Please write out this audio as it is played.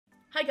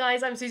Hi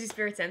guys, I'm Suzi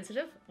Spirit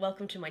Sensitive.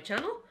 Welcome to my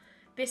channel.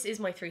 This is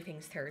my 3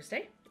 Things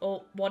Thursday.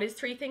 Oh, what is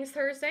 3 Things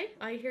Thursday?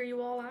 I hear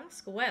you all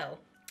ask. Well,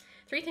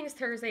 3 Things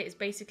Thursday is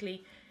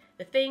basically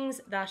the things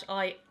that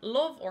I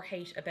love or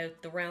hate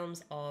about the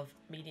realms of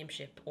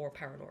mediumship or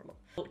paranormal.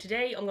 So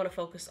today I'm going to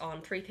focus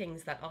on 3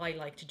 things that I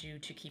like to do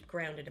to keep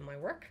grounded in my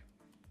work: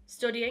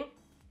 studying,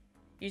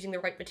 using the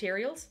right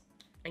materials,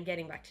 and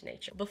getting back to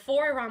nature.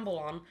 Before I ramble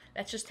on,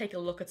 let's just take a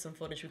look at some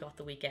footage we got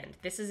the weekend.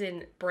 This is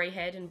in Bray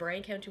in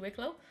Bray, County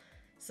Wicklow.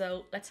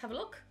 So let's have a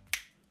look.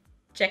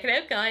 Check it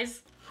out,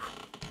 guys.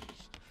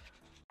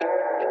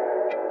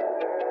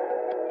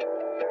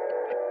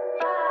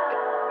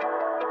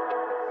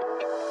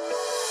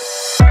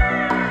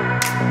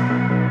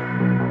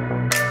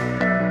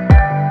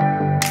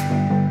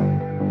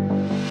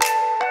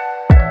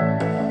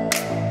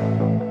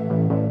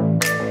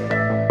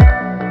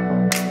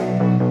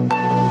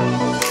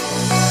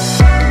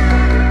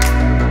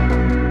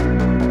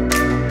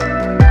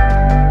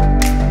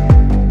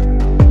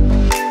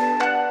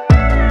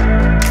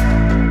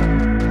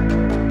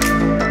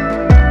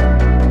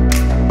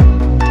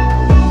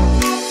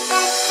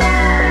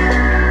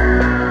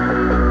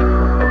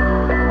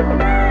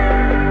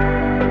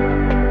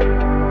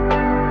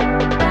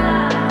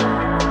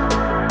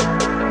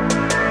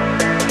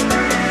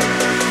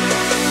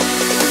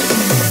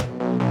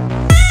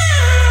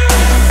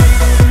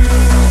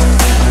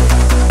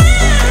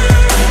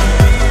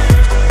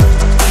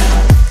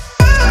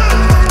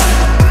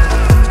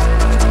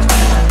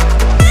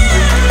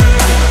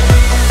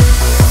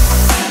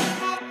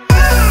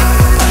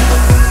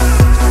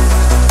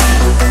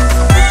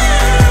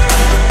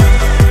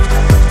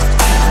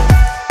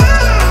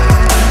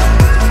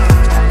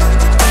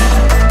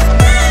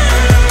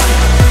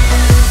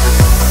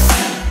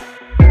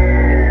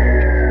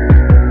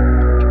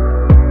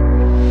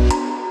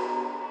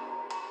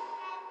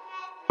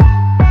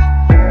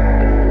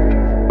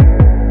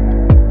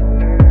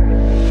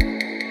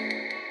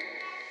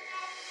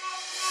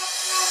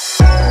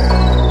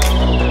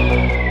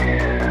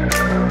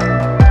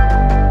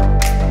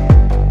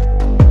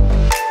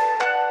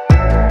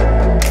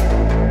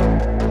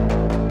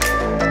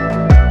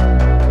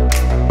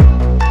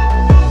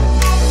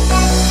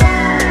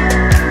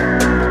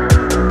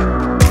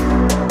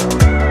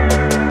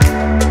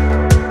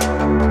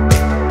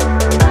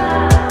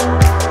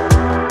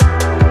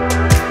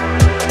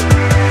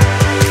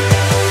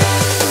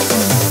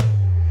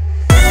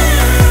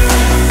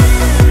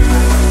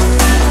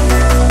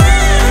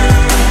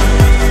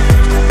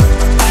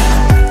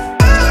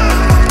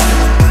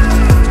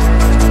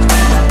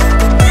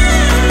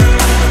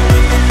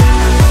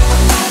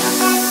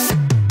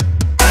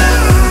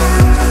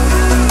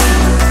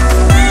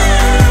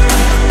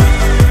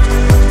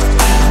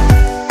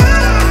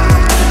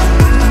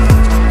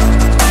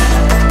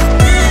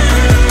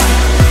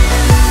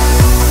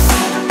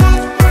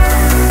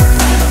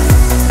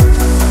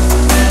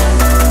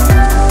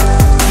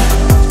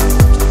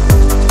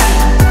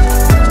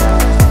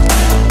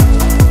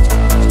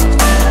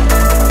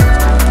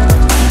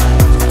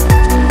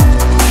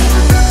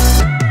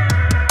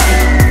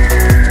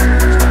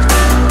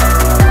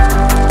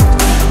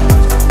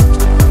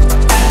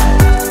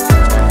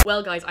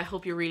 Well guys, I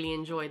hope you really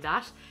enjoyed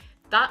that.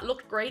 That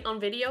looked great on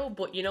video,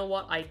 but you know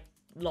what? I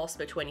lost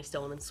about 20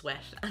 stone in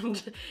sweat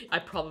and I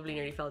probably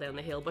nearly fell down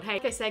the hill. But hey,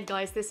 like I said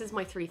guys, this is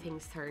my 3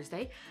 Things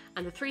Thursday,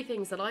 and the 3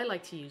 things that I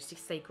like to use to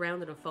stay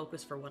grounded and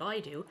focused for what I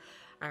do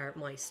are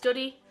my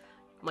study,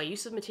 my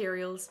use of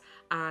materials,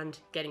 and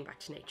getting back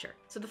to nature.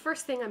 So the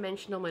first thing I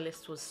mentioned on my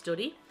list was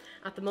study.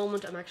 At the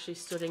moment I'm actually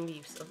studying the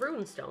use of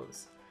rune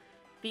stones.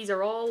 These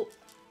are all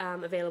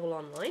available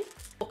online.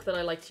 Book that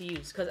I like to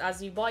use, because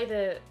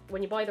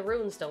when you buy the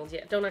rune stones, you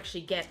don't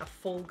actually get a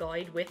full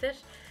guide with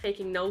it.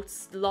 Taking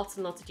notes, lots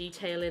and lots of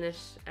detail in it,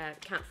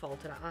 can't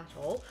fault it at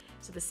all.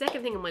 So the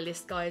second thing on my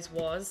list, guys,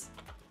 was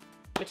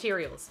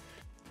materials.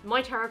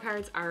 My tarot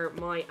cards are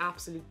my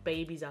absolute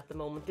babies at the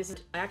moment.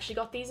 I actually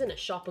got these in a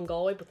shop in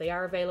Galway, but they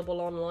are available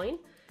online.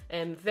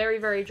 Very,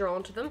 very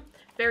drawn to them,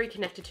 very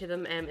connected to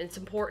them, and it's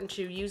important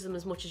to use them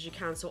as much as you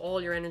can so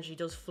all your energy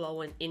does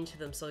flow into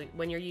them. So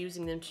when you're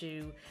using them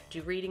to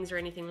do readings or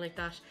anything like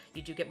that,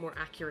 you do get more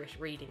accurate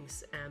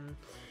readings.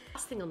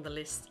 Last thing on the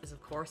list is,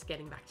 of course,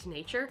 getting back to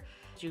nature.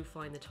 Do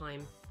find the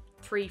time,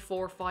 3,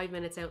 4, 5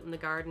 minutes out in the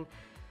garden.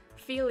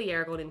 Feel the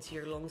air going into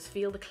your lungs,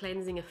 feel the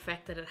cleansing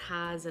effect that it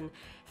has, and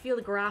feel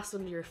the grass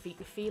under your feet,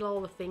 and feel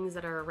all the things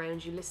that are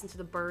around you. Listen to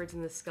the birds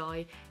in the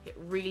sky. It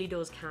really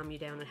does calm you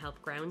down and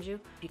help ground you.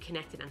 Be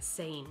connected and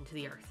sane to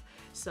the earth.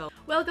 So,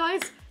 well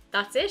guys,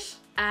 that's it.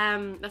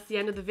 That's the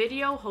end of the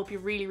video. Hope you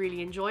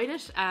really enjoyed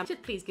it.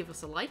 Please give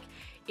us a like.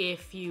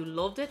 If you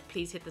loved it,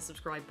 please hit the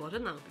subscribe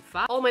button, that would be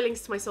fab. All my links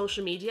to my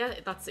social media,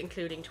 that's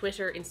including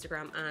Twitter,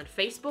 Instagram and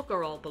Facebook,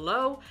 are all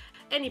below.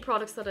 Any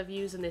products that I've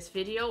used in this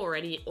video or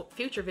any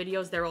future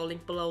videos, they're all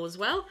linked below as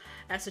well.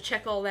 So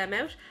check all them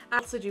out. I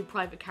also do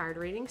private card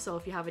readings, so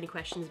if you have any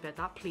questions about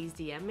that, please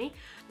DM me.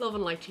 Love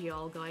and light to you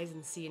all guys,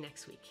 and see you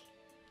next week.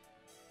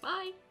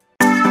 Bye!